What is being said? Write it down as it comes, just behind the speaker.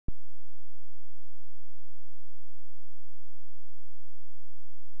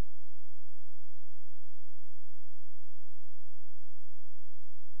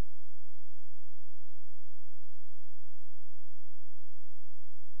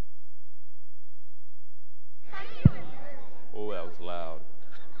loud.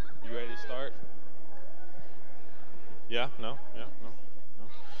 You ready to start? Yeah? No? Yeah? No? No?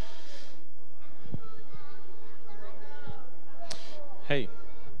 Hey.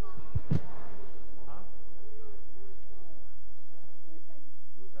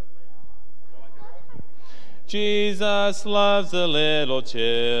 Jesus loves the little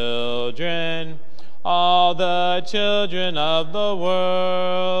children, all the children of the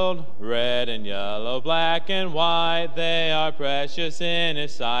world. Red and yellow, black and white, they are precious in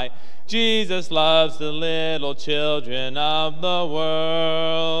His sight. Jesus loves the little children of the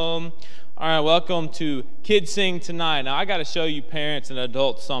world. All right, welcome to Kids Sing tonight. Now, I got to show you parents and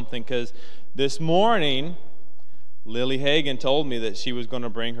adults something, because this morning, Lily Hagan told me that she was going to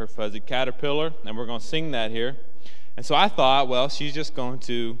bring her fuzzy caterpillar, and we're going to sing that here. And so I thought, well, she's just going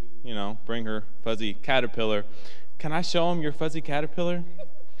to, bring her fuzzy caterpillar. Can I show them your fuzzy caterpillar?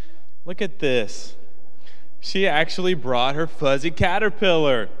 Look at this. She actually brought her fuzzy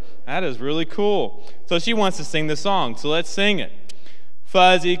caterpillar. That is really cool. So she wants to sing the song, so let's sing it.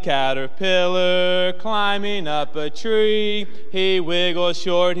 Fuzzy caterpillar climbing up a tree. He wiggled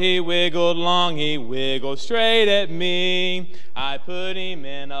short, he wiggled long, he wiggled straight at me. I put him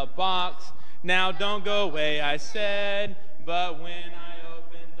in a box. Now don't go away, I said. But when I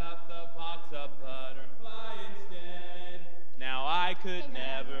opened up the box, a butterfly instead. Now I could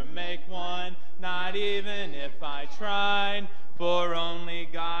never make one, not even if I tried. For only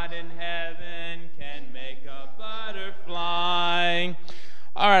God in heaven can make a butterfly.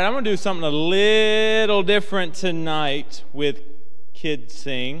 All right, I'm going to do something a little different tonight with Kids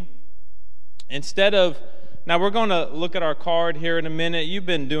Sing. Now we're going to look at our card here in a minute. You've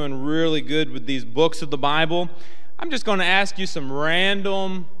been doing really good with these books of the Bible. I'm just going to ask you some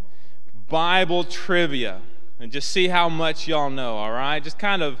random Bible trivia and just see how much y'all know, all right? Just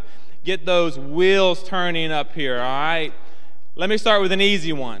kind of get those wheels turning up here, all right? Let me start with an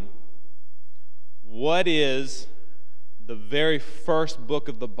easy one. What is the very first book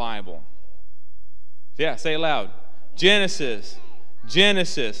of the Bible? Yeah, say it loud. Genesis.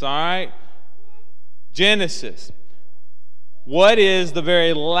 Genesis, all right? Genesis. What is the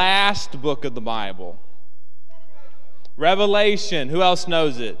very last book of the Bible? Revelation. Who else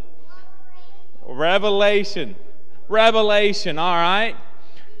knows it? Revelation. Revelation, all right?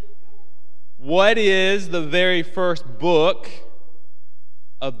 What is the very first book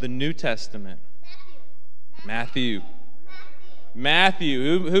of the New Testament? Matthew.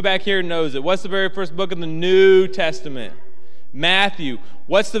 Matthew. Who back here knows it? What's the very first book of the New Testament? Matthew.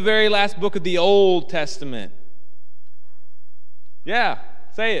 What's the very last book of the Old Testament? Yeah,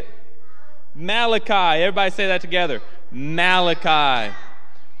 say it. Malachi. Everybody say that together. Malachi.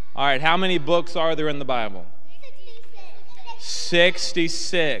 All right, how many books are there in the Bible?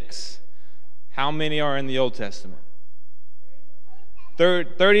 66. How many are in the Old Testament?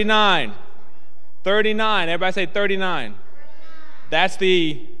 39. 39. Everybody say 39. That's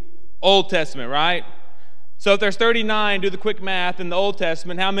the Old Testament, right? So if there's 39, do the quick math in the Old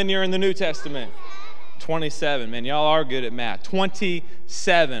Testament. How many are in the New Testament? 27. Man, y'all are good at math.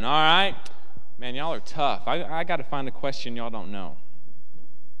 27, all right? Man, y'all are tough. I got to find a question y'all don't know.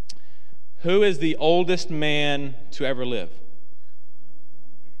 Who is the oldest man to ever live?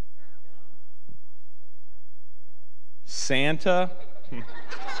 Santa?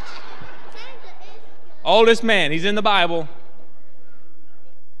 Oldest man. He's in the Bible.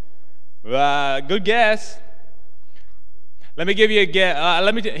 Good guess. Let me give you a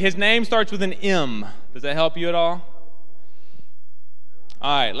guess. His name starts with an M. Does that help you at all?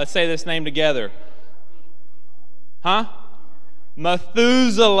 All right, let's say this name together. Huh?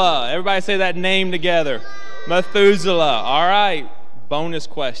 Methuselah. Everybody say that name together. Methuselah. All right. Bonus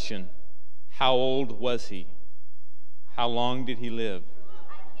question. How old was he? How long did he live?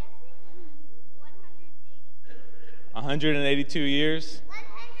 182 years?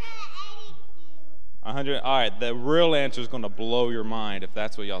 100. All right, the real answer is going to blow your mind if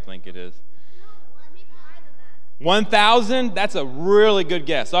that's what y'all think it is. 1,000? That's a really good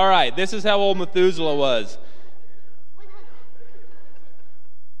guess. All right, this is how old Methuselah was.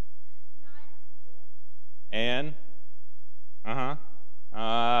 And?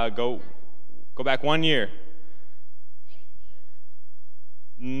 Go back 1 year.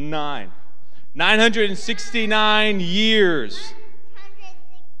 969 years.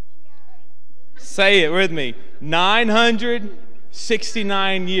 Say it with me.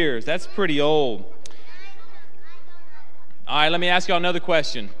 969 years. That's pretty old. All right, let me ask y'all another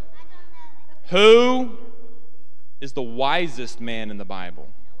question. Who is the wisest man in the Bible?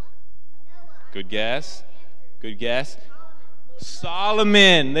 Good guess. Good guess.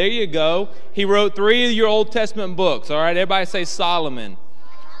 Solomon. There you go. He wrote 3 of your Old Testament books. All right, everybody say Solomon.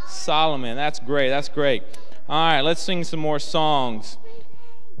 Solomon. That's great. That's great. All right, let's sing some more songs.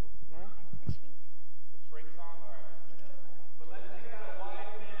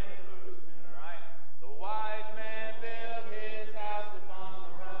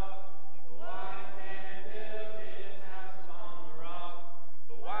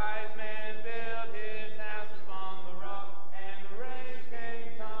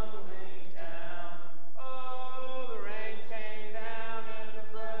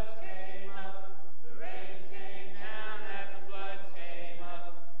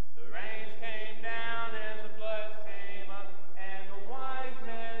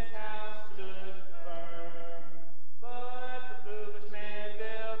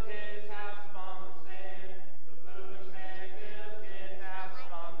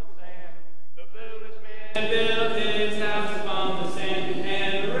 Built his house upon the sand,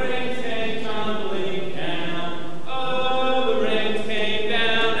 and the rains came tumbling down. Oh, the rains came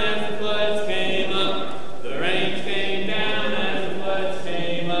down as the floods came up. The rains came down as the floods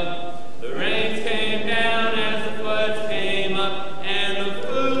came up. The rains came down as the floods came up, and the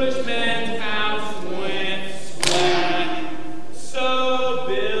foolish man's house went splat. So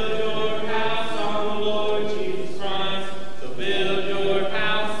build your house on the Lord Jesus Christ. So build your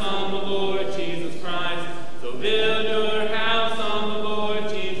house on the Lord Jesus Christ. So build your house on the Lord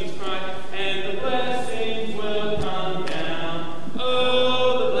Jesus Christ, and the blessings will come down.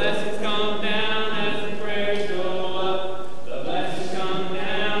 Oh, the blessings come down as the prayers go up. The blessings come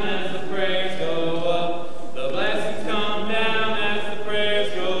down as the prayers go up. The blessings come down as the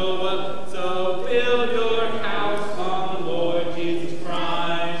prayers go up. So build your house on the Lord Jesus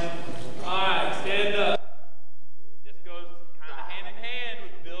Christ. All right, stand up. This goes kind of hand in hand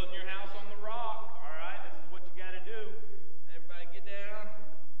with building your house on the rock. All right, this is what you got to do. Everybody get down.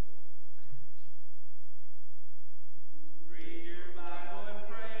 Read your Bible and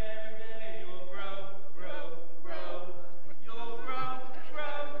pray every day. You'll grow, grow, grow. You'll grow,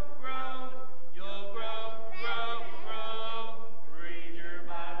 grow, grow. You'll grow, grow, grow. Read your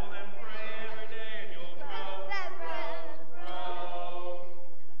Bible and pray every day, and you'll grow, grow, grow.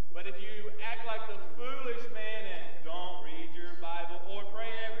 But if you act like the foolish man and don't read your Bible or pray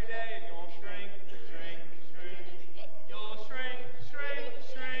every day, and you'll shrink, shrink, shrink. You'll shrink, shrink,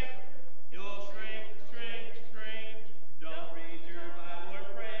 shrink. You'll shrink, shrink, shrink. Don't read your Bible or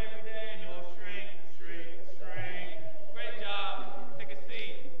pray every day, and you'll shrink, shrink, shrink. Great job. Take a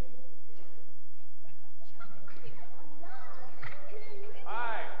seat. All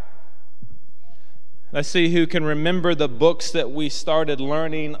right. Let's see who can remember the books that we started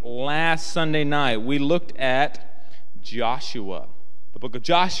learning last Sunday night. We looked at Joshua, the book of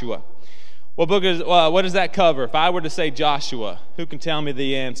Joshua. What does that cover? If I were to say Joshua, who can tell me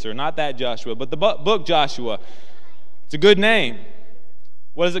the answer? Not that Joshua, but the book Joshua. It's a good name.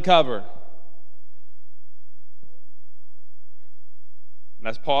 What does it cover?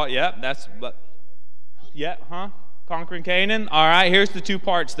 That's Paul. Yep, Conquering Canaan. All right, here's the 2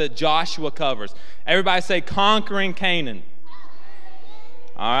 parts that Joshua covers. Everybody say conquering Canaan.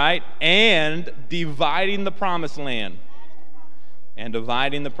 All right, and dividing the promised land. And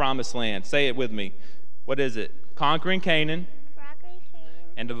dividing the promised land. Say it with me. What is it? Conquering Canaan.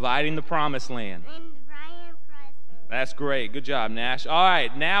 And dividing the promised land. That's great. Good job, Nash. All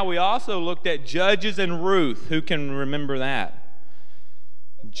right, now we also looked at Judges and Ruth. Who can remember that?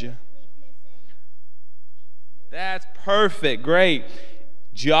 That's perfect. Great.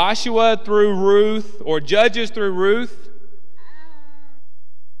 Joshua through Ruth, or Judges through Ruth.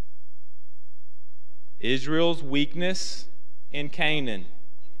 Israel's weakness in Canaan.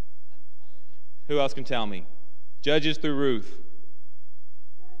 Who else can tell me? Judges through Ruth.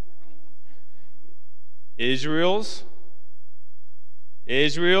 Israel's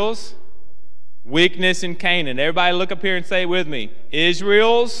weakness in Canaan. Everybody look up here and say it with me.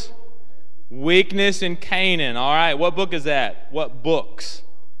 Israel's weakness in Canaan. All right, what book is that? What books?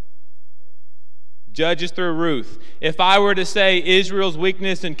 Judges through Ruth. If I were to say Israel's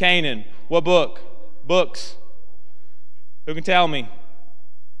weakness in Canaan, what book? Books. Who can tell me?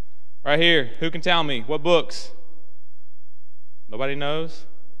 Right here. Who can tell me? What books? Nobody knows?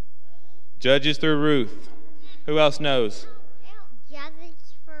 Judges through Ruth. Who else knows?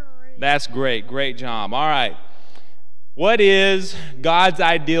 Judges for Ruth. That's great. Great job. All right. What is God's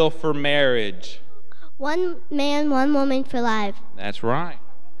ideal for marriage? One man, one woman for life. That's right.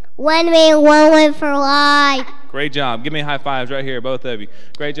 One man, one woman for life. Great job. Give me high fives right here, both of you.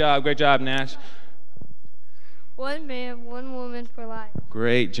 Great job, Nash. One man, one woman for life.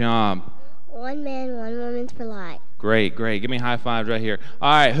 Great job. One man, one woman for life. Great, great. Give me high fives right here.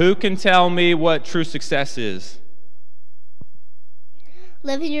 All right, who can tell me what true success is?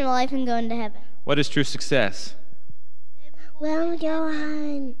 Living your life and going to heaven. What is true success? Well,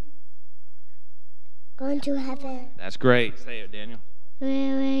 Johan, going to heaven. That's great. Say it, Daniel.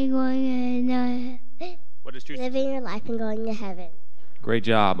 We're going to What is true success? living your life and going to heaven. Great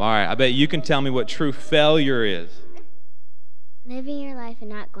job. All right, I bet you can tell me what true failure is. Living your life and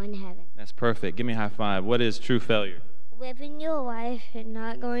not going to heaven. That's perfect. Give me a high five. What is true failure? Living your life and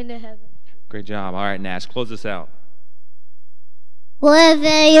not going to heaven. Great job. All right, Nash, close this out.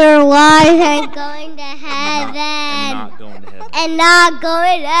 Living your life and going to heaven. And not going to heaven. And not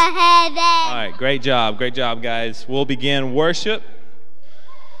going to heaven. All right, great job. Great job, guys. We'll begin worship.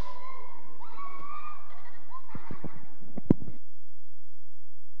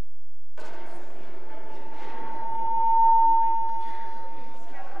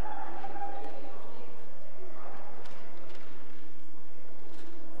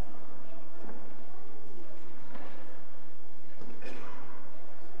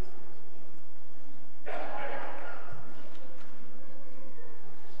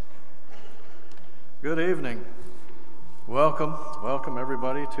 Good evening. Welcome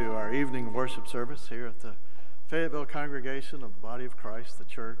everybody to our evening worship service here at the Fayetteville Congregation of the Body of Christ, the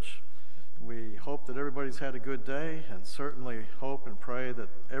church. We hope that everybody's had a good day, and certainly hope and pray that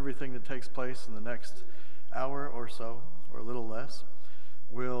everything that takes place in the next hour or so, or a little less,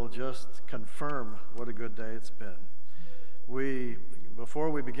 will just confirm what a good day it's been.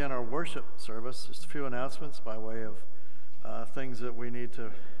 Before we begin our worship service, just a few announcements by way of things that we need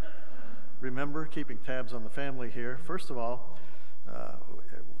to remember, keeping tabs on the family here. First of all,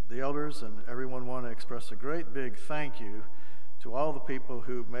 the elders and everyone want to express a great big thank you to all the people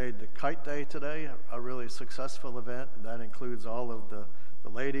who made the Kite Day today a really successful event. And that includes all of the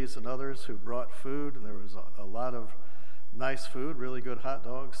ladies and others who brought food. And there was a lot of nice food, really good hot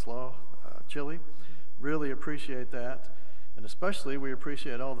dogs, slaw, chili. Really appreciate that. And especially we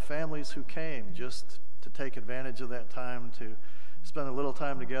appreciate all the families who came just to take advantage of that time to spend a little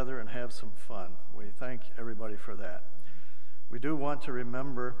time together and have some fun. We thank everybody for that. We do want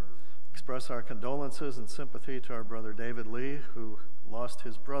to express our condolences and sympathy to our brother David Lee, who lost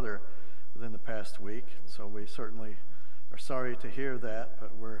his brother within the past week. So we certainly are sorry to hear that,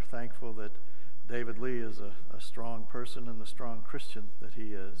 but we're thankful that David Lee is a strong person and the strong Christian that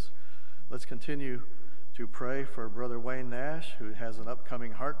he is. Let's continue to pray for Brother Wayne Nash, who has an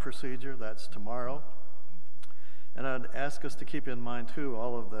upcoming heart procedure. That's tomorrow. And I'd ask us to keep in mind, too,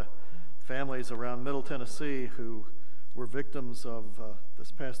 all of the families around Middle Tennessee who were victims of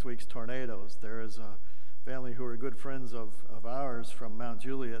this past week's tornadoes. There is a family who are good friends of ours from Mount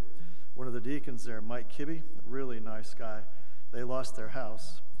Juliet. One of the deacons there, Mike Kibbe, a really nice guy. They lost their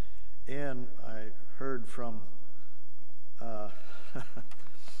house. And I heard from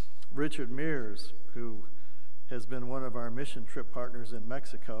Richard Mears, who has been one of our mission trip partners in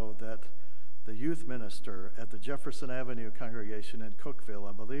Mexico, that the youth minister at the Jefferson Avenue congregation in Cookeville,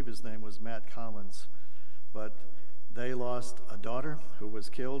 I believe his name was Matt Collins, but they lost a daughter who was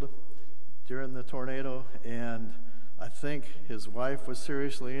killed during the tornado, and I think his wife was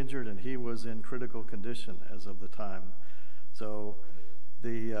seriously injured and he was in critical condition as of the time. So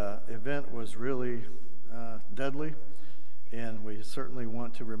the event was really deadly, and we certainly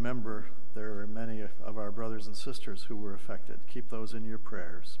want to remember there are many of our brothers and sisters who were affected. Keep those in your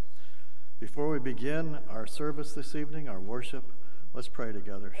prayers. Before we begin our service this evening, our worship, let's pray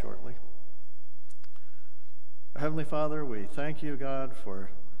together shortly. Our Heavenly Father, we thank you, God, for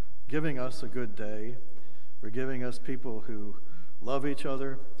giving us a good day, for giving us people who love each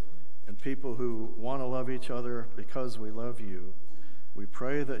other and people who want to love each other because we love you. We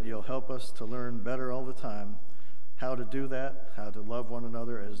pray that you'll help us to learn better all the time how to do that, how to love one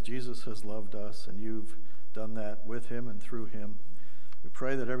another as Jesus has loved us, and you've done that with him and through him. We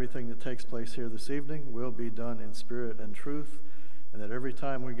pray that everything that takes place here this evening will be done in spirit and truth, and that every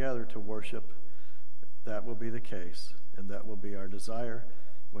time we gather to worship, that will be the case, and that will be our desire.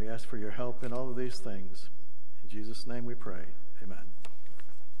 We ask for your help in all of these things. In Jesus' name we pray. Amen.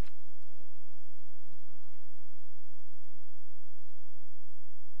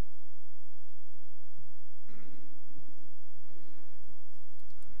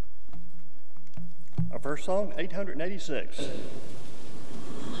 Our first song, 886.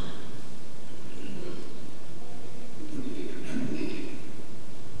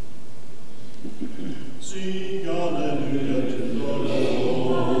 Sing hallelujah to the Lord.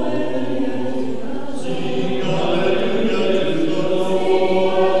 Sing hallelujah to the Lord.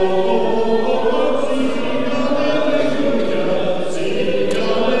 Sing hallelujah, sing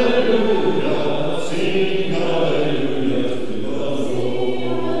hallelujah, sing hallelujah.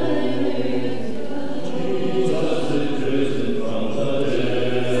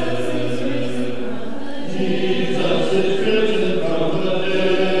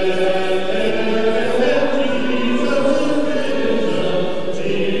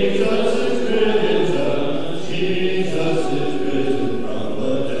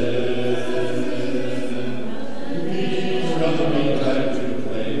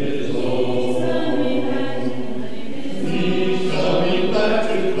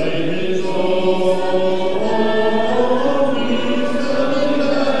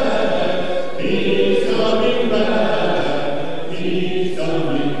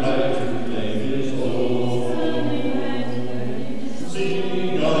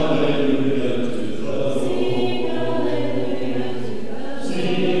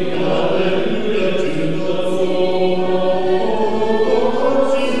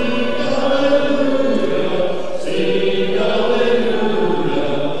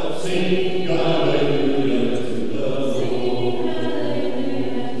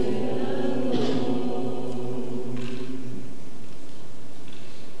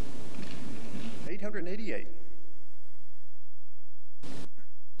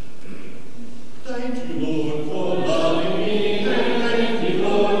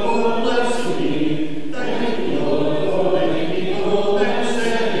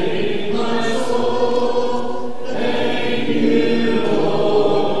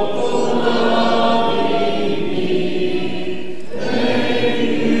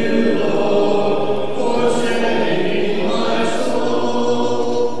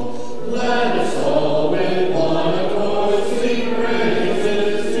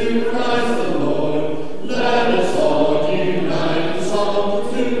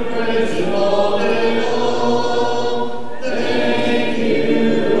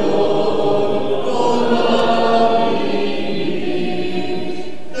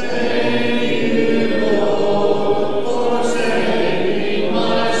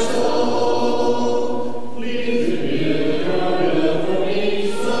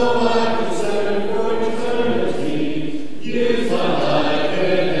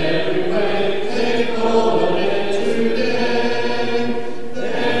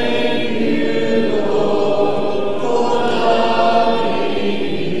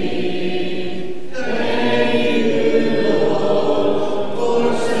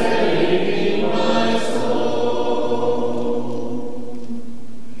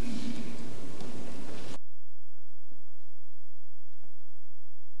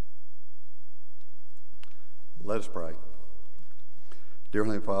 Let us pray. Dear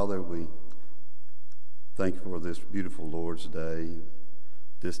Heavenly Father, we thank you for this beautiful Lord's Day,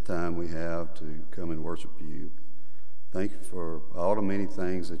 this time we have to come and worship you. Thank you for all the many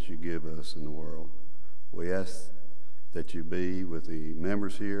things that you give us in the world. We ask that you be with the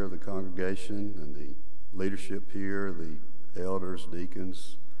members here of the congregation and the leadership here, the elders,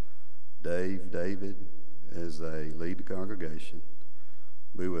 deacons, David, as they lead the congregation.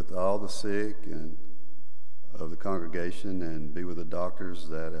 Be with all the sick and of the congregation, and be with the doctors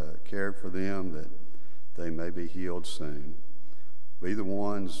that cared for them, that they may be healed soon. Be with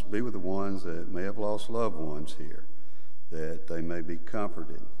the ones that may have lost loved ones here, that they may be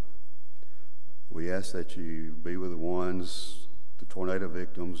comforted. We ask that you be with the tornado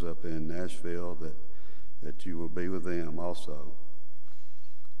victims up in Nashville, that you will be with them also.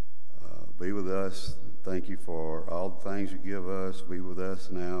 Be with us. Thank you for all the things you give us. Be with us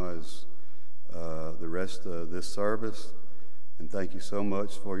now as the rest of this service. And thank you so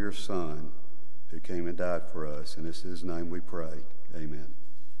much for your Son who came and died for us. And it's his name we pray. Amen.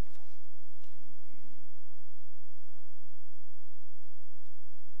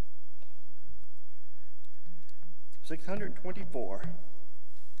 $624.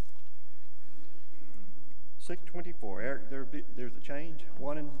 624. Eric, there's a change.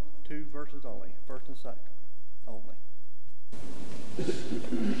 1 and 2 verses only. First and second only.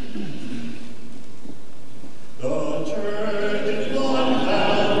 The church is one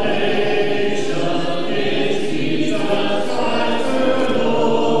foundation, is Jesus Christ her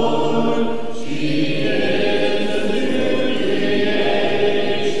Lord. She is the new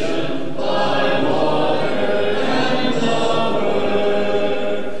creation by water and the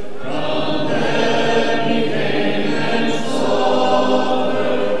word. From them he came and suffered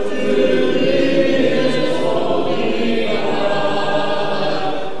to lead his holy bride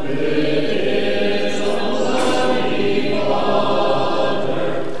with his blood he bought.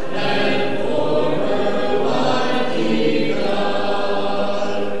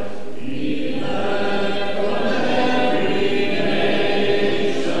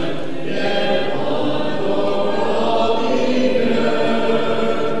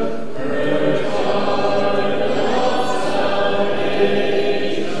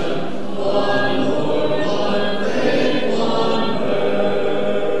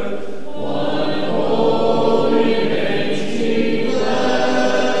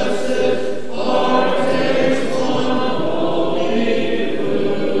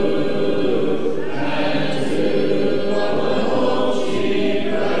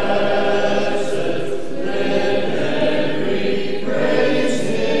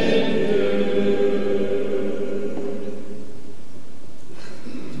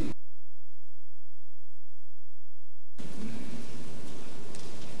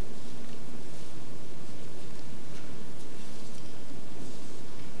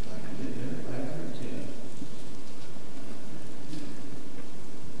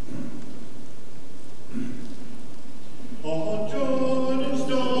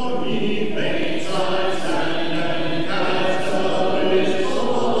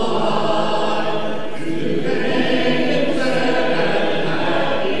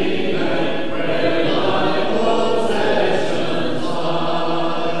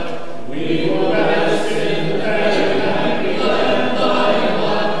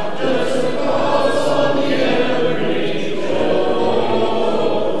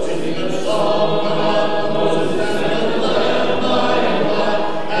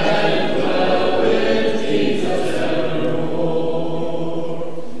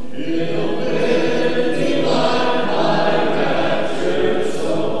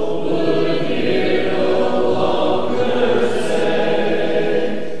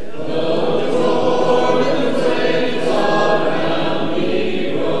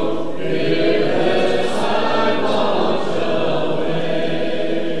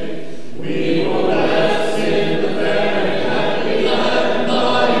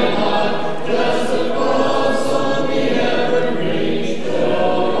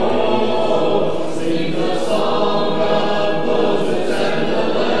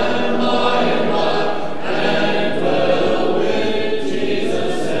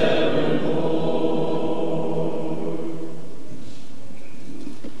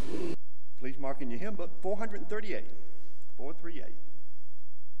 marking your hymn book 438. 438.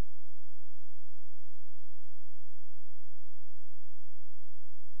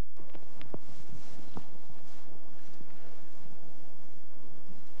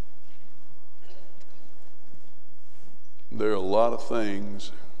 There are a lot of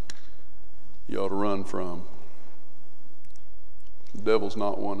things you ought to run from. The devil's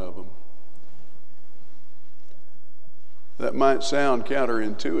not one of them. That might sound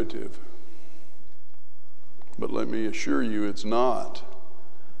counterintuitive, but let me assure you it's not.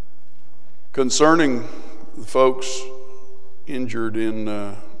 Concerning the folks injured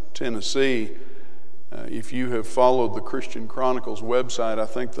in Tennessee, if you have followed the Christian Chronicles website, I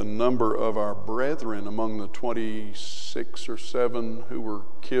think the number of our brethren among the 26 or 7 who were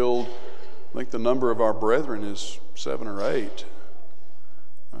killed, I think the number of our brethren is 7 or 8.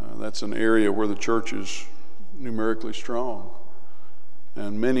 That's an area where the church is numerically strong,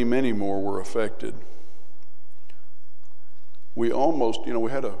 and many, many more were affected. We almost,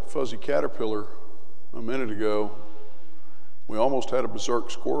 we had a fuzzy caterpillar a minute ago. We almost had a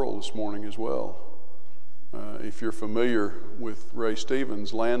berserk squirrel this morning as well. If you're familiar with Ray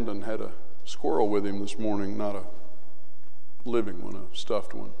Stevens, Landon had a squirrel with him this morning, not a living one, a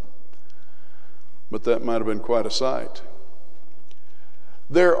stuffed one. But that might have been quite a sight.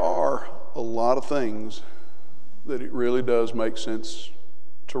 There are a lot of things that it really does make sense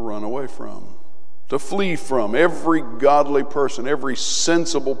to run away from, to flee from. Every godly person, every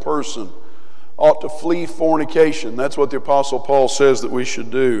sensible person ought to flee fornication. That's what the Apostle Paul says that we should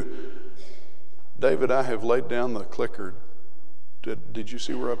do. David, I have laid down the clicker. Did you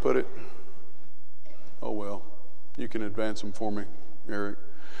see where I put it? Oh well, you can advance them for me, Eric.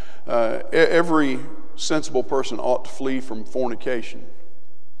 Every sensible person ought to flee from fornication.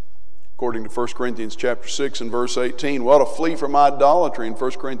 According to 1 Corinthians chapter 6 and verse 18, we ought to flee from idolatry in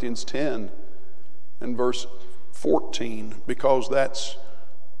 1 Corinthians 10 and verse 14, because that's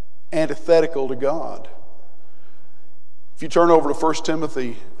antithetical to God. If you turn over to 1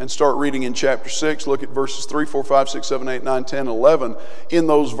 Timothy and start reading in chapter 6, look at verses 3, 4, 5, 6, 7, 8, 9, 10, 11. In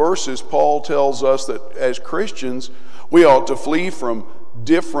those verses, Paul tells us that as Christians, we ought to flee from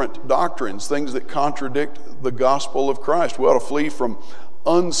different doctrines, things that contradict the gospel of Christ. We ought to flee from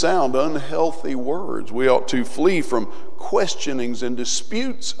unsound, unhealthy words. We ought to flee from questionings and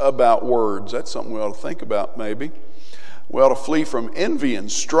disputes about words. That's something we ought to think about maybe. We ought to flee from envy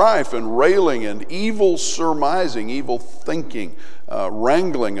and strife and railing and evil surmising, evil thinking,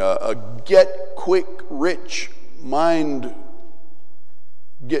 wrangling, a get-quick-rich mindset.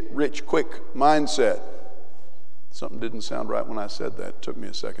 Something didn't sound right when I said that. It took me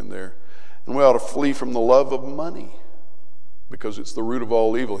a second there. And we ought to flee from the love of money, because it's the root of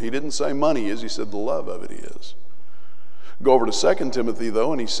all evil. He didn't say money is, he said the love of it is. Go over to 2 Timothy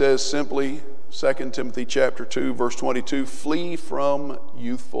though, and he says simply, 2 Timothy chapter 2, verse 22, flee from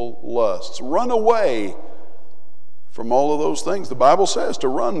youthful lusts. Run away from all of those things. The Bible says to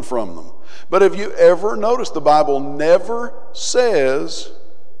run from them. But have you ever noticed the Bible never says,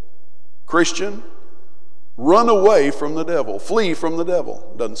 Christian, run away from the devil, flee from the devil?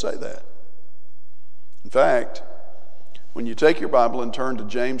 It doesn't say that. In fact, when you take your Bible and turn to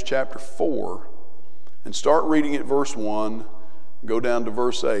James chapter 4 and start reading at verse 1, go down to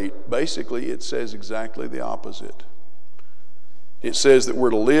verse 8, basically it says exactly the opposite. It says that we're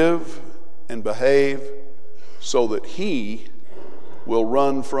to live and behave so that he will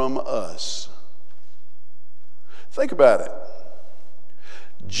run from us. Think about it.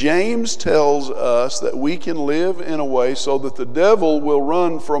 James tells us that we can live in a way so that the devil will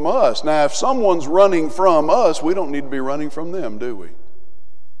run from us. Now, if someone's running from us, we don't need to be running from them, do we?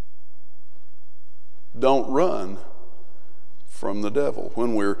 Don't run from the devil.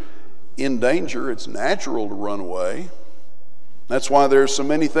 When we're in danger, it's natural to run away. That's why there's so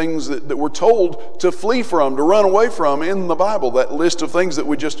many things that we're told to flee from, to run away from in the Bible, that list of things that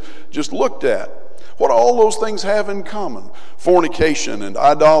we just looked at. What do all those things have in common? Fornication and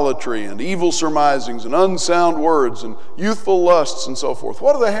idolatry and evil surmisings and unsound words and youthful lusts and so forth.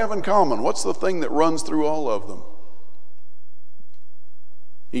 What do they have in common? What's the thing that runs through all of them?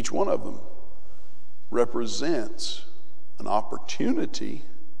 Each one of them represents an opportunity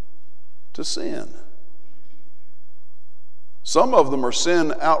to sin. Some of them are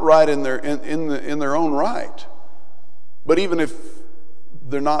sin outright in their own right. But even if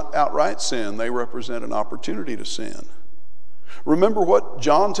they're not outright sin, they represent an opportunity to sin. Remember what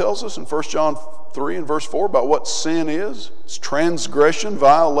John tells us in 1 John 3 and verse 4 about what sin is? It's transgression,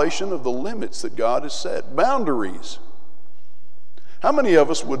 violation of the limits that God has set, boundaries. How many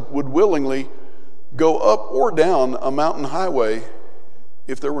of us would willingly go up or down a mountain highway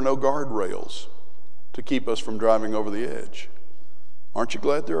if there were no guardrails to keep us from driving over the edge? Aren't you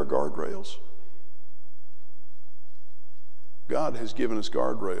glad there are guardrails? God has given us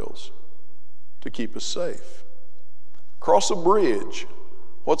guardrails to keep us safe. Cross a bridge.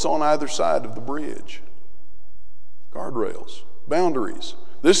 What's on either side of the bridge? Guardrails, boundaries.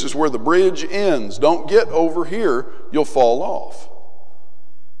 This is where the bridge ends. Don't get over here, you'll fall off.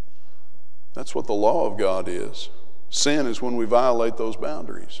 That's what the law of God is. Sin is when we violate those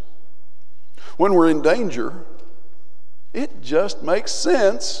boundaries. When we're in danger, it just makes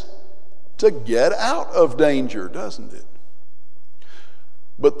sense to get out of danger, doesn't it?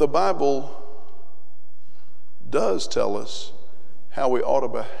 But the Bible does tell us how we ought to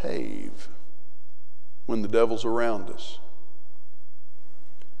behave when the devil's around us.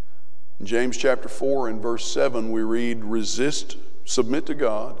 In James chapter 4 and verse 7 we read, resist, submit to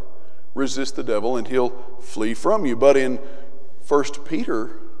God, resist the devil, and he'll flee from you. But in 1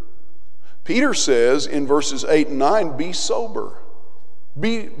 Peter, Peter says in verses 8 and 9, be sober,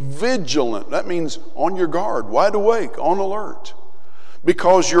 be vigilant. That means on your guard, wide awake, on alert.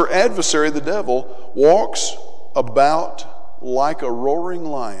 Because your adversary, the devil, walks about like a roaring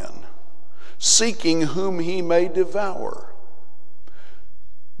lion, seeking whom he may devour.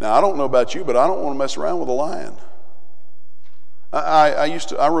 Now, I don't know about you, but I don't want to mess around with a lion.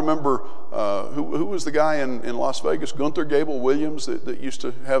 I remember, who was the guy in Las Vegas? Gunther Gable Williams that used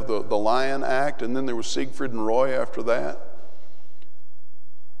to have the Lion Act, and then there was Siegfried and Roy after that.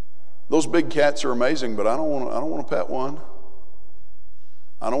 Those big cats are amazing, but I don't want to pet one.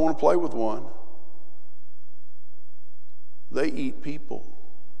 I don't want to play with one. They eat people.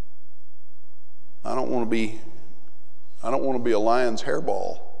 I don't want to be a lion's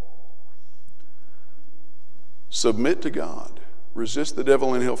hairball. Submit to God. Resist the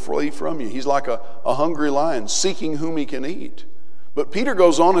devil and he'll flee from you. He's like a hungry lion seeking whom he can eat. But Peter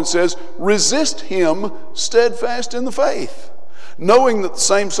goes on and says, resist him steadfast in the faith, knowing that the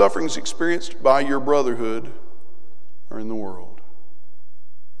same sufferings experienced by your brotherhood are in the world.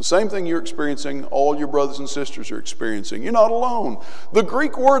 The same thing you're experiencing, all your brothers and sisters are experiencing. You're not alone. The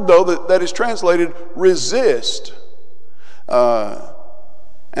Greek word, though, that is translated resist,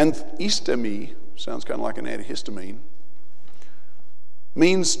 anthistemi, sounds kind of like an antihistamine,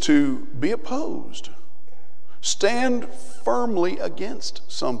 means to be opposed. Stand firmly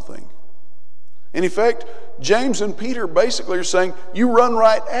against something. In effect, James and Peter basically are saying, you run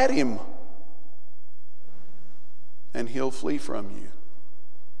right at him, and he'll flee from you.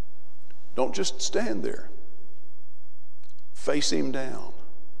 Don't just stand there. Face him down.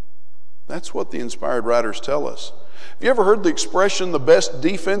 That's what the inspired writers tell us. Have you ever heard the expression, the best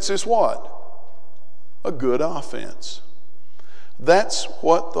defense is what? A good offense. That's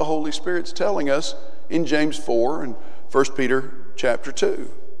what the Holy Spirit's telling us in James 4 and 1 Peter chapter 2.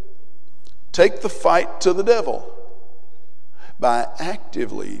 Take the fight to the devil by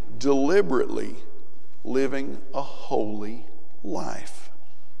actively, deliberately living a holy life,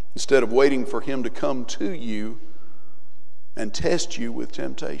 instead of waiting for him to come to you and test you with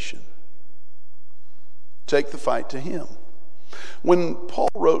temptation. Take the fight to him. When Paul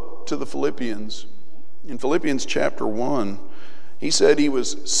wrote to the Philippians, in Philippians chapter 1, he said he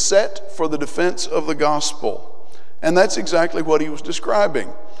was set for the defense of the gospel. And that's exactly what he was describing.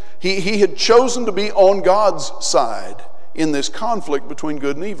 He had chosen to be on God's side in this conflict between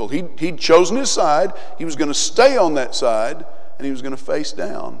good and evil. He'd chosen his side. He was going to stay on that side, and he was going to face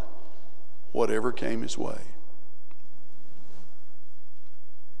down whatever came his way.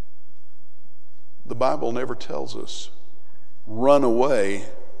 The Bible never tells us run away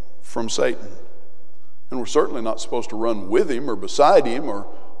from Satan. And we're certainly not supposed to run with him or beside him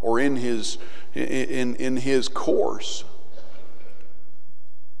or in his course.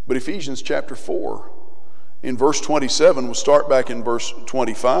 But Ephesians chapter 4, in verse 27, we'll start back in verse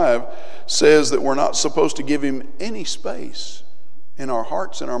 25, says that we're not supposed to give him any space in our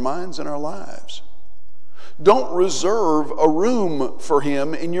hearts and our minds and our lives. Don't reserve a room for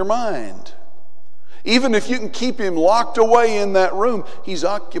him in your mind. Even if you can keep him locked away in that room, he's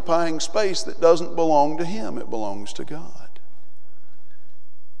occupying space that doesn't belong to him. It belongs to God.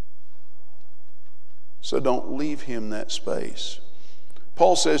 So don't leave him that space.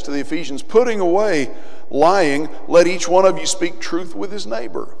 Paul says to the Ephesians, putting away lying, let each one of you speak truth with his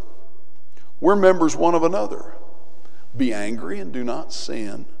neighbor. We're members one of another. Be angry and do not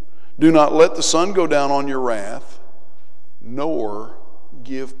sin. Do not let the sun go down on your wrath, nor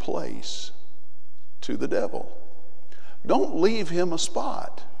give place to the devil. Don't leave him a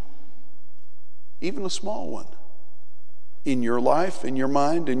spot, even a small one. in your life, in your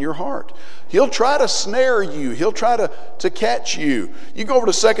mind, in your heart. He'll try to snare you. He'll try to catch you. You go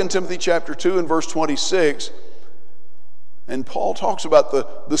over to 2 Timothy chapter 2 and verse 26, and Paul talks about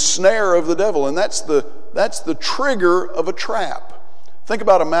the snare of the devil, and that's the trigger of a trap. Think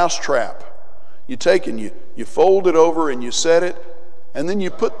about a mouse trap. You take and you fold it over and you set it, and then you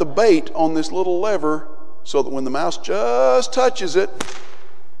put the bait on this little lever so that when the mouse just touches it,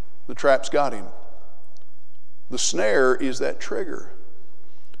 the trap's got him. The snare is that trigger.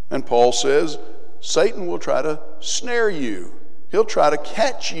 And Paul says, Satan will try to snare you. He'll try to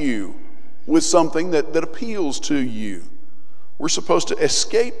catch you with something that appeals to you. We're supposed to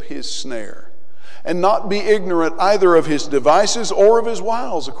escape his snare and not be ignorant either of his devices or of his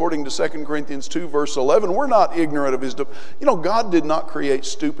wiles, according to 2 Corinthians 2, verse 11. We're not ignorant of his... God did not create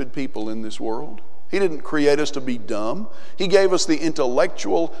stupid people in this world. He didn't create us to be dumb. He gave us the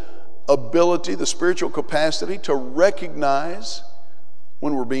intellectual ability, the spiritual capacity to recognize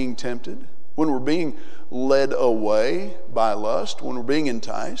when we're being tempted, when we're being led away by lust, when we're being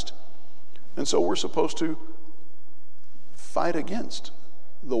enticed. And so we're supposed to fight against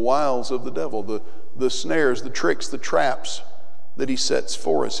the wiles of the devil, the snares, the tricks, the traps that he sets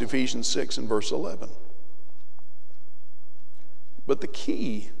for us, Ephesians 6 and verse 11. But the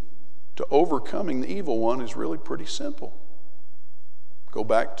key to overcoming the evil one is really pretty simple. Go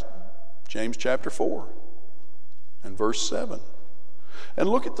back to James chapter 4 and verse 7. And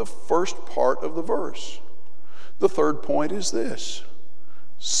look at the first part of the verse. The third point is this: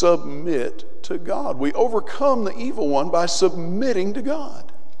 submit to God. We overcome the evil one by submitting to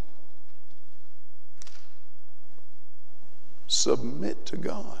God. Submit to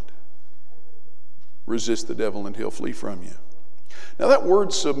God. Resist the devil and he'll flee from you. Now that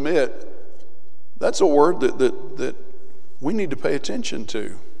word submit, that's a word that we need to pay attention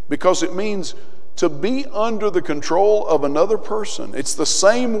to, because it means to be under the control of another person. It's the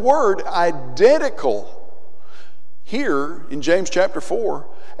same word, identical, here in James chapter 4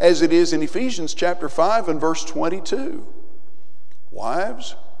 as it is in Ephesians chapter 5 and verse 22.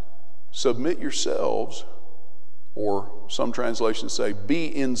 Wives, submit yourselves, or some translations say, be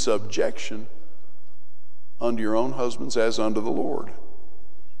in subjection unto your own husbands as unto the Lord.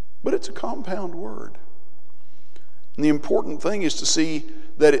 But it's a compound word. And the important thing is to see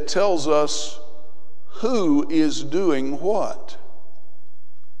that it tells us who is doing what.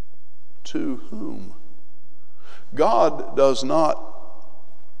 To whom. God does not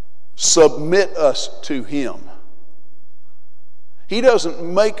submit us to him. He doesn't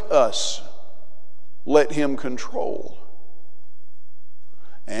make us let him control.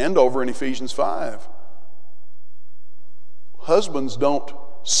 And over in Ephesians 5, husbands don't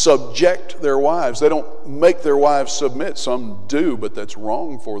subject their wives. They don't make their wives submit. Some do, but that's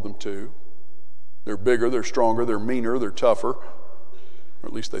wrong for them to. They're bigger, they're stronger, they're meaner, they're tougher, or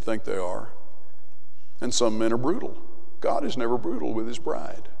at least they think they are. And some men are brutal. God is never brutal with his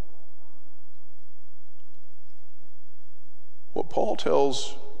bride. What Paul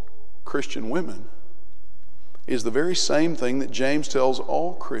tells Christian women is the very same thing that James tells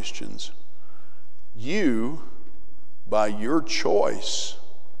all Christians. You, by your choice,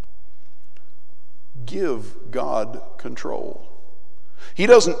 give God control. He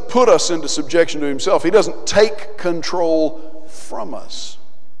doesn't put us into subjection to himself. He doesn't take control from us.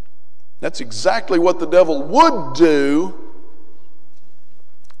 That's exactly what the devil would do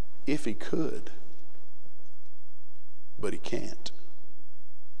if he could. But he can't.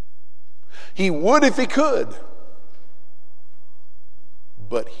 He would if he could.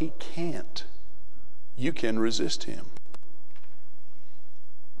 But he can't. You can resist him.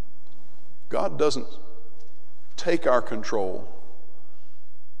 God doesn't take our control.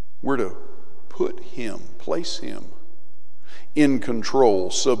 We're to put him, place him in control,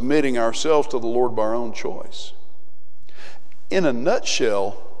 submitting ourselves to the Lord by our own choice. In a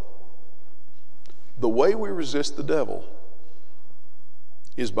nutshell, the way we resist the devil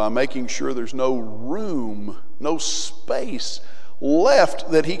is by making sure there's no room, no space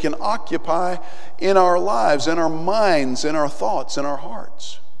left that he can occupy in our lives, in our minds, in our thoughts, in our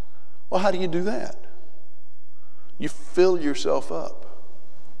hearts. Well, how do you do that? You fill yourself up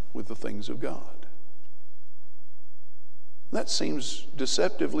with the things of God. That seems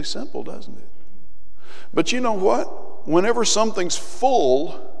deceptively simple, doesn't it? But you know what? Whenever something's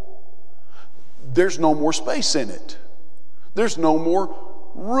full, there's no more space in it. There's no more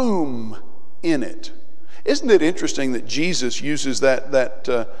room in it. Isn't it interesting that Jesus uses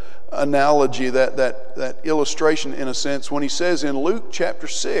that analogy, that illustration in a sense, when he says in Luke chapter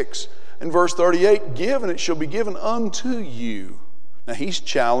 6 and verse 38, give and it shall be given unto you. Now he's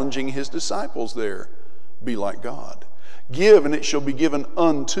challenging his disciples there. Be like God. Give, and it shall be given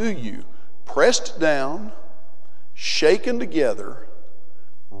unto you. Pressed down, shaken together,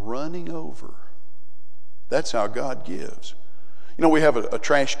 running over. That's how God gives. You know, we have a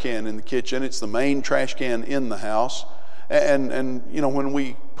trash can in the kitchen. It's the main trash can in the house. And you know, when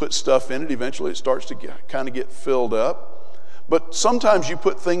we put stuff in it, eventually it starts to kind of get filled up. But sometimes you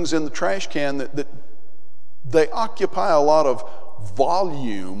put things in the trash can that they occupy a lot of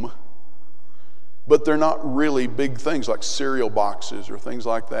volume, but they're not really big things like cereal boxes or things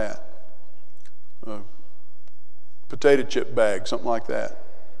like that. Potato chip bag, something like that.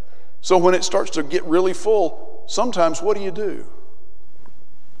 So when it starts to get really full, sometimes what do?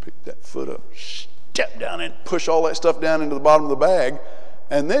 Pick that foot up, step down and push all that stuff down into the bottom of the bag,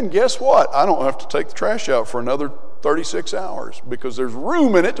 and then guess what? I don't have to take the trash out for another 36 hours because there's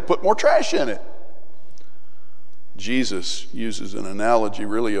room in it to put more trash in it. Jesus uses an analogy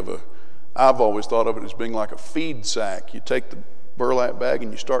really I've always thought of it as being like a feed sack. You take the burlap bag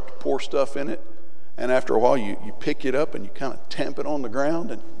and you start to pour stuff in it, and after a while you pick it up and you kind of tamp it on the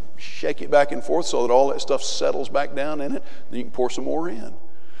ground and shake it back and forth so that all that stuff settles back down in it. Then you can pour some more in.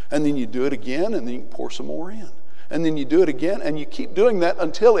 And then you do it again, and then you can pour some more in. And then you do it again, and you keep doing that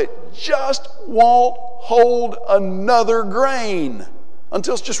until it just won't hold another grain,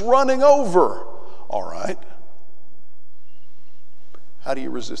 until it's just running over. All right. How do you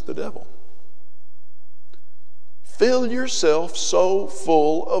resist the devil? Fill yourself so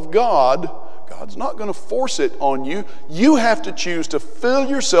full of God. God's not going to force it on you. You have to choose to fill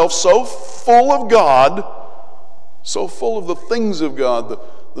yourself so full of God, so full of the things of God,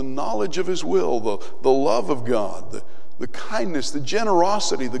 the knowledge of His will, the love of God, the kindness, the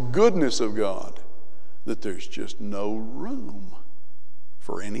generosity, the goodness of God, that there's just no room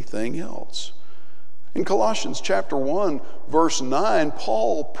for anything else. In Colossians chapter 1, verse 9,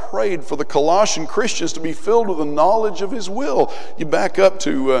 Paul prayed for the Colossian Christians to be filled with the knowledge of His will. You back up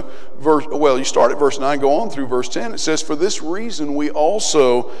to you start at verse 9, go on through verse 10. It says, "For this reason we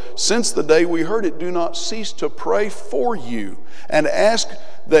also, since the day we heard it, do not cease to pray for you and ask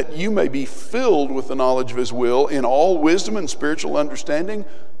that you may be filled with the knowledge of His will in all wisdom and spiritual understanding,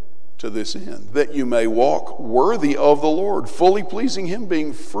 to this end, that you may walk worthy of the Lord, fully pleasing Him,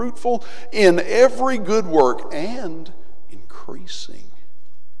 being fruitful in every good work and increasing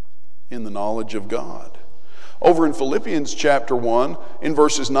in the knowledge of God." Over in Philippians chapter 1, in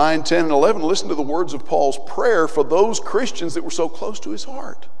verses 9, 10, and 11, listen to the words of Paul's prayer for those Christians that were so close to his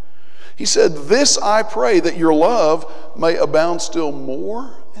heart. He said, "This I pray, that your love may abound still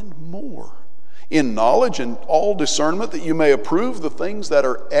more and more in knowledge and all discernment, that you may approve the things that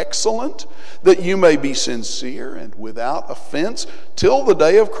are excellent, that you may be sincere and without offense till the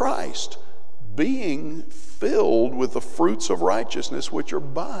day of Christ, being filled with the fruits of righteousness which are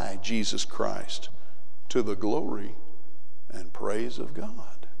by Jesus Christ, to the glory and praise of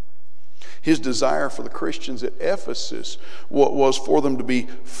God." His desire for the Christians at Ephesus was for them to be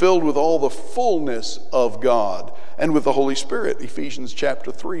filled with all the fullness of God and with the Holy Spirit. Ephesians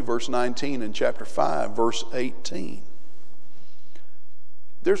chapter 3, verse 19, and chapter 5, verse 18.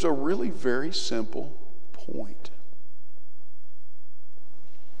 There's a really very simple point.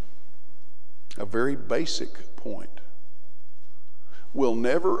 A very basic point. We'll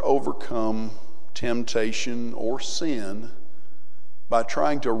never overcome temptation or sin by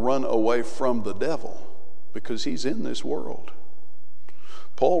trying to run away from the devil, because he's in this world.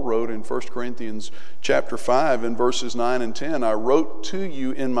 Paul wrote in 1 Corinthians chapter 5 in verses 9 and 10, "I wrote to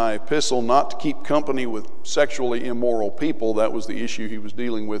you in my epistle not to keep company with sexually immoral people." That was the issue he was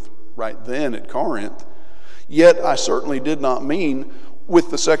dealing with right then at Corinth. "Yet I certainly did not mean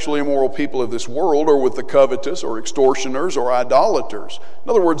with the sexually immoral people of this world, or with the covetous or extortioners or idolaters."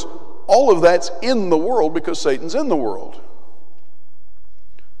 In other words, all of that's in the world because Satan's in the world.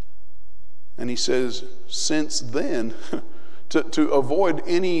 And he says, since then, to avoid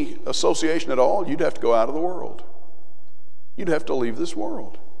any association at all, you'd have to go out of the world. You'd have to leave this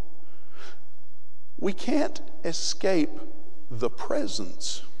world. We can't escape the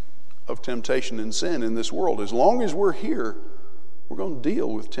presence of temptation and sin in this world. As long as we're here, we're going to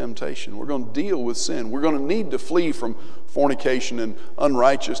deal with temptation. We're going to deal with sin. We're going to need to flee from fornication and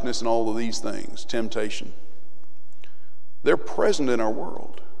unrighteousness and all of these things, temptation. They're present in our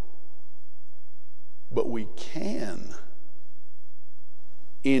world. But we can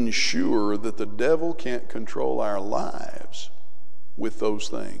ensure that the devil can't control our lives with those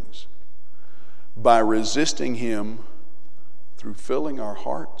things by resisting him through filling our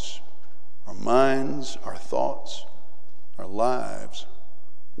hearts, our minds, our thoughts, our lives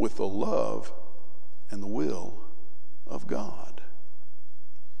with the love and the will of God.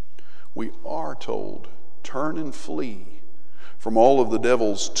 We are told, turn and flee from all of the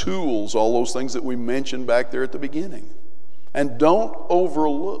devil's tools, all those things that we mentioned back there at the beginning. And don't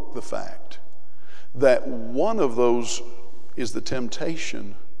overlook the fact that one of those is the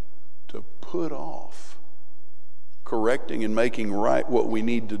temptation to put off correcting and making right what we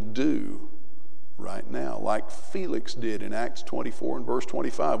need to do right now, like Felix did in Acts 24 and verse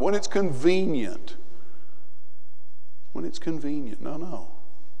 25. When it's convenient. When it's convenient. No.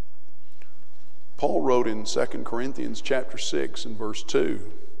 Paul wrote in 2 Corinthians chapter 6 and verse 2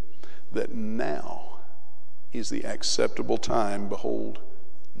 that now is the acceptable time. Behold,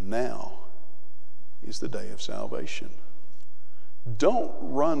 now is the day of salvation. Don't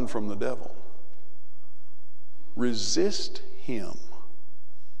run from the devil. Resist him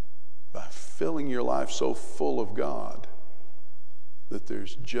by filling your life so full of God that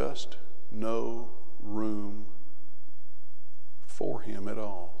there's just no room for him at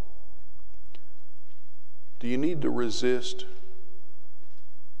all. Do you need to resist?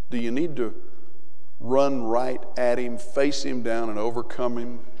 Do you need to run right at him, face him down, and overcome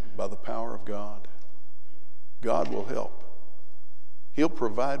him by the power of God? God will help. He'll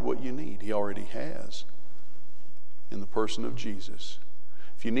provide what you need. He already has in the person of Jesus.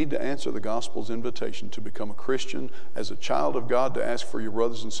 If you need to answer the gospel's invitation to become a Christian, as a child of God, to ask for your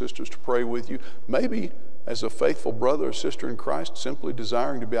brothers and sisters to pray with you, maybe as a faithful brother or sister in Christ, simply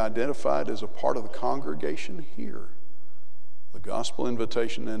desiring to be identified as a part of the congregation here, the gospel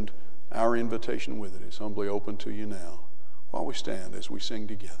invitation and our invitation with it is humbly open to you now, while we stand as we sing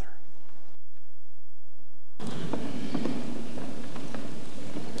together.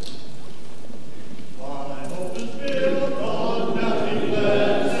 My hope is built on nothing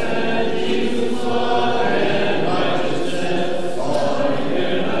less than Jesus' blood and righteousness. On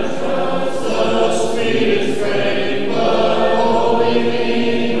him I trust, the sweetest grain, but only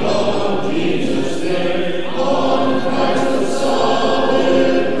lean on Jesus' name. On Christ the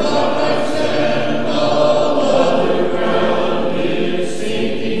solid rock I stand, all other ground is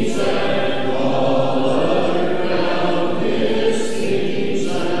sinking sand. All other ground is sinking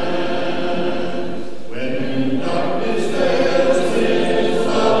sand. When darkness veils his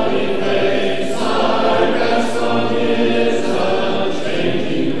lovely face, I rest on his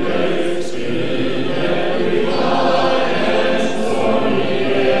unchanging grace. In every high and stormy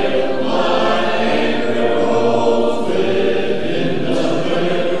gale, my anchor rolls within the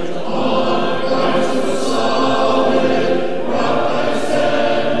veil. On Christ the solid rock I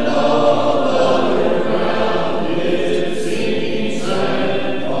stand, all other ground is sinking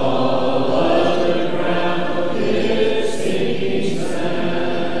sand. All other ground is sinking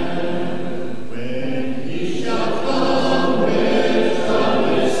sand. When he shall come with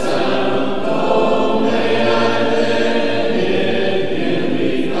trumpet sound, oh, may I then in him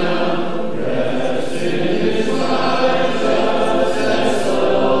be found, dressed in his righteousness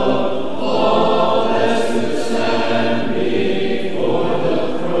alone. All blessed stand before the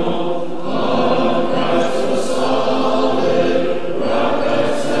throne. On Christ the solid rock I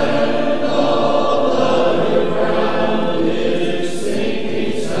stand, all other ground is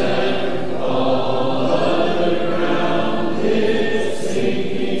sinking sand. All other ground is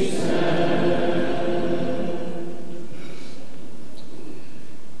sinking sand.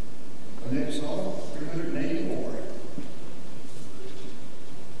 Our next song, 384.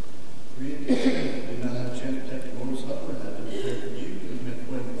 Three again. Did not have a chance to take the Lord's Supper. Had to prepare for you. We've been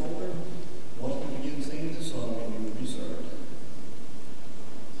playing forward. Once we begin singing this song, you will be served.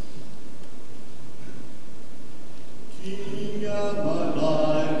 King of my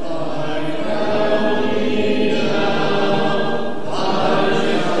life, I crown thee now. I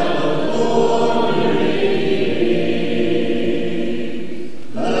shall adore thee.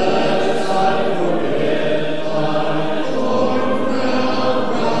 Lest I forget thy thorn crown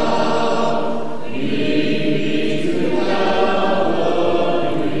brow, lead me to Calvary.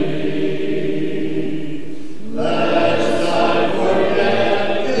 Lest I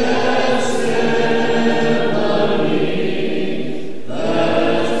forget Gethsemane, lest I forget thine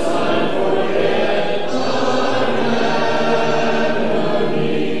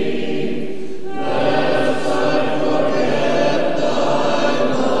agony, lest I forget thy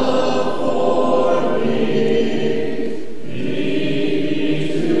love for me. Lead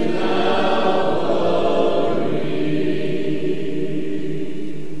me to Calvary.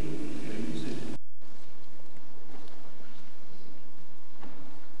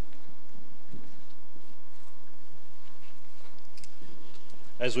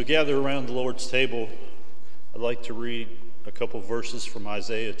 As we gather around the Lord's table, I'd like to read a couple verses from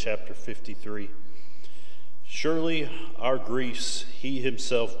Isaiah chapter 53. Surely our griefs he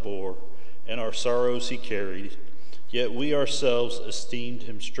himself bore, and our sorrows he carried. Yet we ourselves esteemed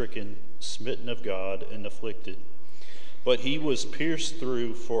him stricken, smitten of God, and afflicted. But he was pierced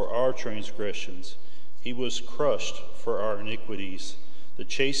through for our transgressions. He was crushed for our iniquities. The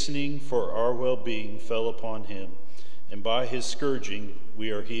chastening for our well-being fell upon him, and by his scourging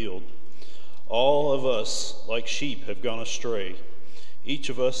we are healed. All of us, like sheep, have gone astray. Each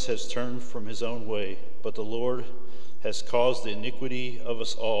of us has turned from his own way, but the Lord has caused the iniquity of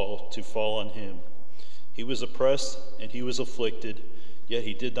us all to fall on him. He was oppressed and he was afflicted, yet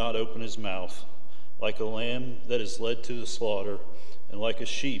he did not open his mouth. Like a lamb that is led to the slaughter, and like a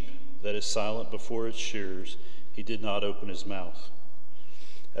sheep that is silent before its shearers, he did not open his mouth.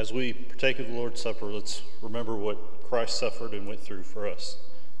 As we partake of the Lord's Supper, let's remember what Christ suffered and went through for us.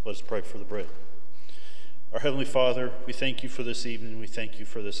 Let us pray for the bread. Our Heavenly Father, we thank you for this evening. We thank you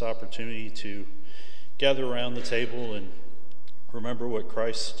for this opportunity to gather around the table and remember what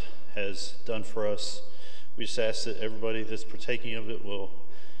Christ has done for us. We just ask that everybody that's partaking of it will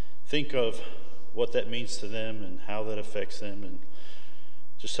think of what that means to them and how that affects them, and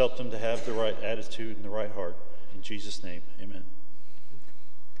just help them to have the right attitude and the right heart. In Jesus' name, amen.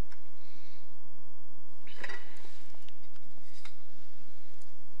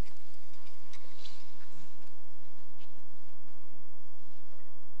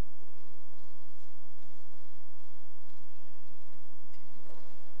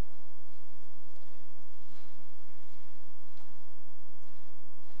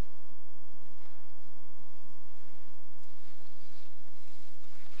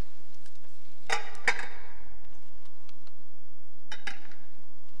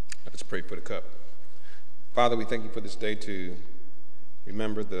 Pray for the cup. Father, we thank you for this day to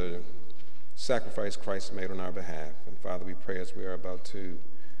remember the sacrifice Christ made on our behalf. And Father, we pray as we are about to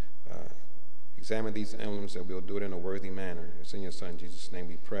examine these emblems that we'll do it in a worthy manner. It's in your Son, Jesus' name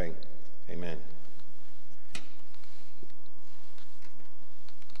we pray. Amen.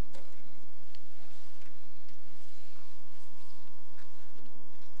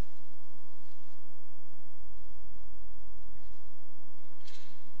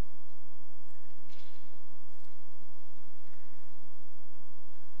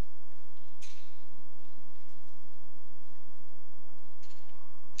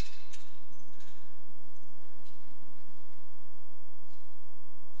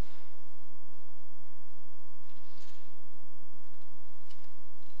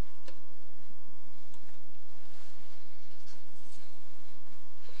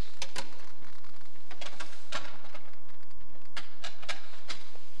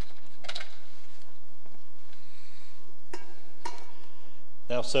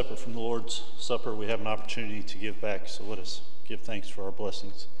 Now, separate from the Lord's Supper, we have an opportunity to give back, so let us give thanks for our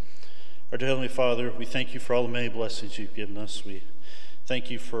blessings. Our dear Heavenly Father, we thank you for all the many blessings you've given us. We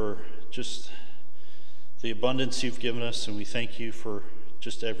thank you for just the abundance you've given us, and we thank you for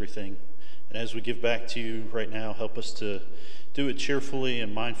just everything. And as we give back to you right now, help us to do it cheerfully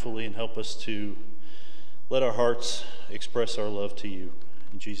and mindfully, and help us to let our hearts express our love to you.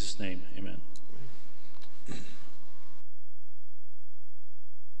 In Jesus' name, amen.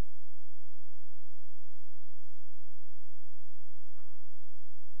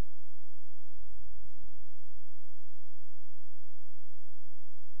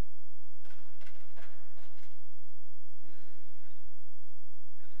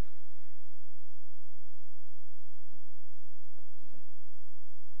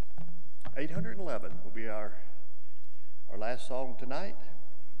 Will be our last song tonight.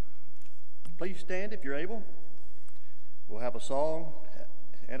 Please stand if you're able. We'll have a song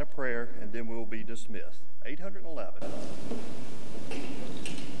and a prayer, and then we'll be dismissed. 811.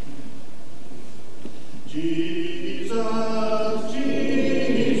 Jesus,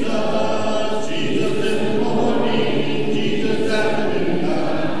 Jesus, Jesus in the morning, Jesus after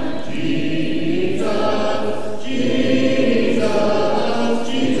midnight, Jesus, Jesus,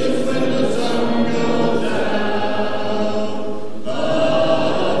 Jesus when the sun goes down.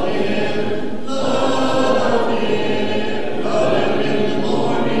 Love him, love him, love him in the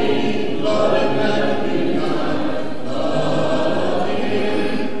morning, love him at midnight, love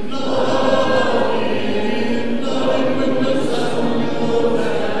him, love him, love him when the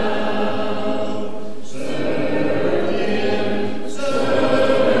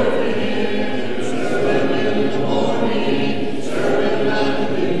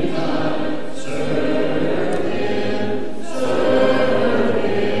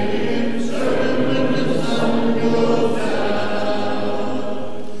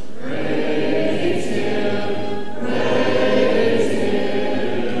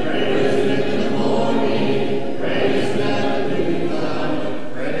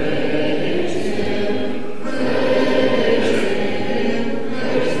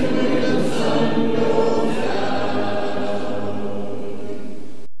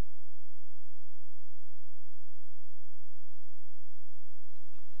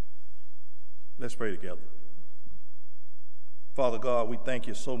Let's pray together. Father God, we thank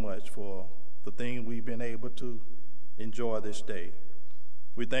you so much for the thing we've been able to enjoy this day.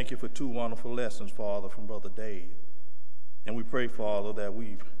 We thank you for 2 wonderful lessons, Father, from Brother Dave. And we pray, Father, that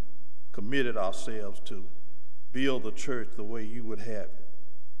we've committed ourselves to build the church the way you would have it,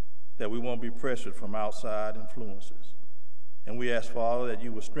 that we won't be pressured from outside influences. And we ask, Father, that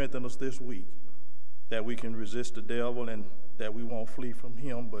you will strengthen us this week, that we can resist the devil and that we won't flee from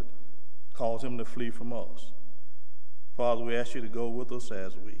him, but cause him to flee from us. Father, we ask you to go with us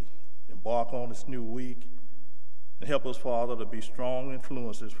as we embark on this new week and help us, Father, to be strong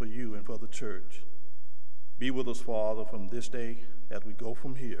influences for you and for the church. Be with us, Father, from this day as we go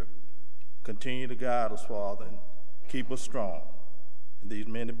from here. Continue to guide us, Father, and keep us strong. In these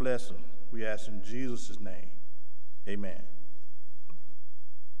many blessings, we ask in Jesus' name, amen.